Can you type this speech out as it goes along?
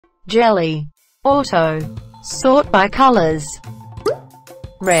jelly, auto, sort by colors,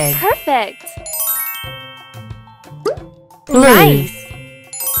 red, Perfect. blue, Nice.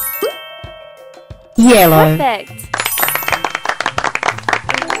 yellow, Perfect.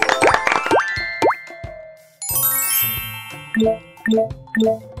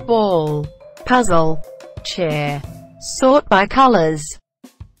 ball, puzzle, chair, sort by colors,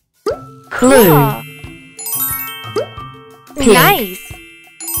 blue, Cool. pink, Nice.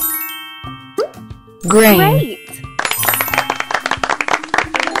 green, Great.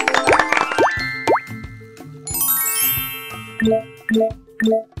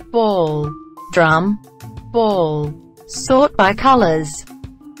 ball, drum, ball, sort by colors,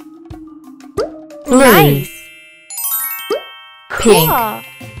 blue, Nice. pink, Cool.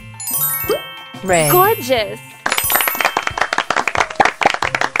 red, Gorgeous.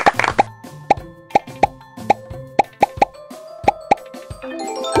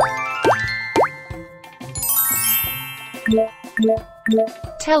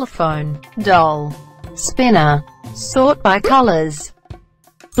 telephone, doll, spinner, sort by colors,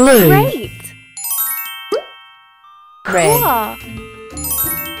 blue, Great. red, Cool.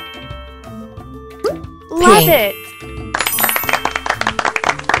 Love Pink. it.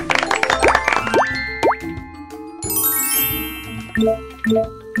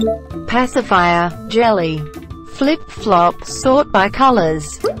 pacifier, jelly, flip-flop, sort by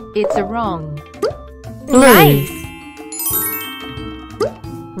colors, it's a wrong, blue, Nice.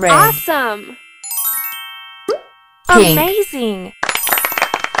 red, Awesome. Pink. Amazing.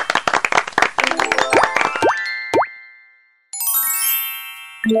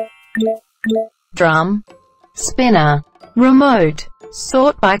 drum, spinner, remote,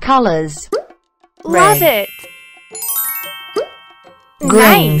 sort by colors, Love red, it.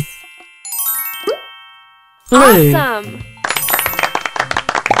 green, Nice. blue, Awesome.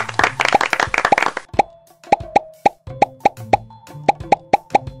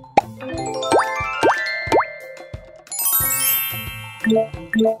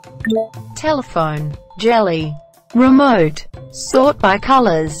 telephone, jelly, remote, sort by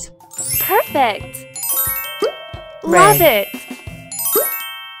colors, Perfect. Red. Love it.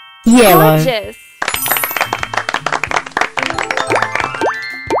 yellow, Gorgeous.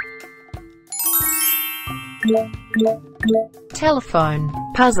 telephone,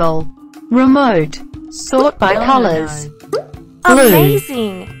 puzzle, remote, sort by colors, blue,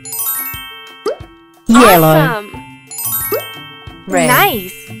 Amazing. yellow, Awesome. red,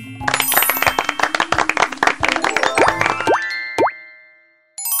 Nice.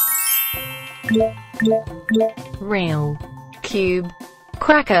 real, cube,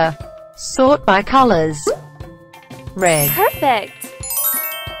 cracker, sort by colors, red, Perfect.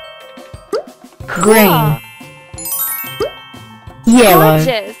 green, Cool. yellow,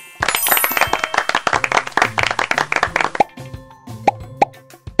 Gorgeous.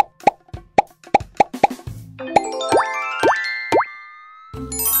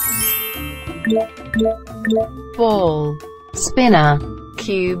 ball, spinner,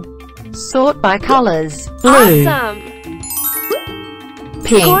 cube, sort by colors, blue, Awesome.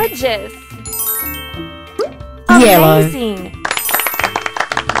 pink, Gorgeous. yellow, Amazing.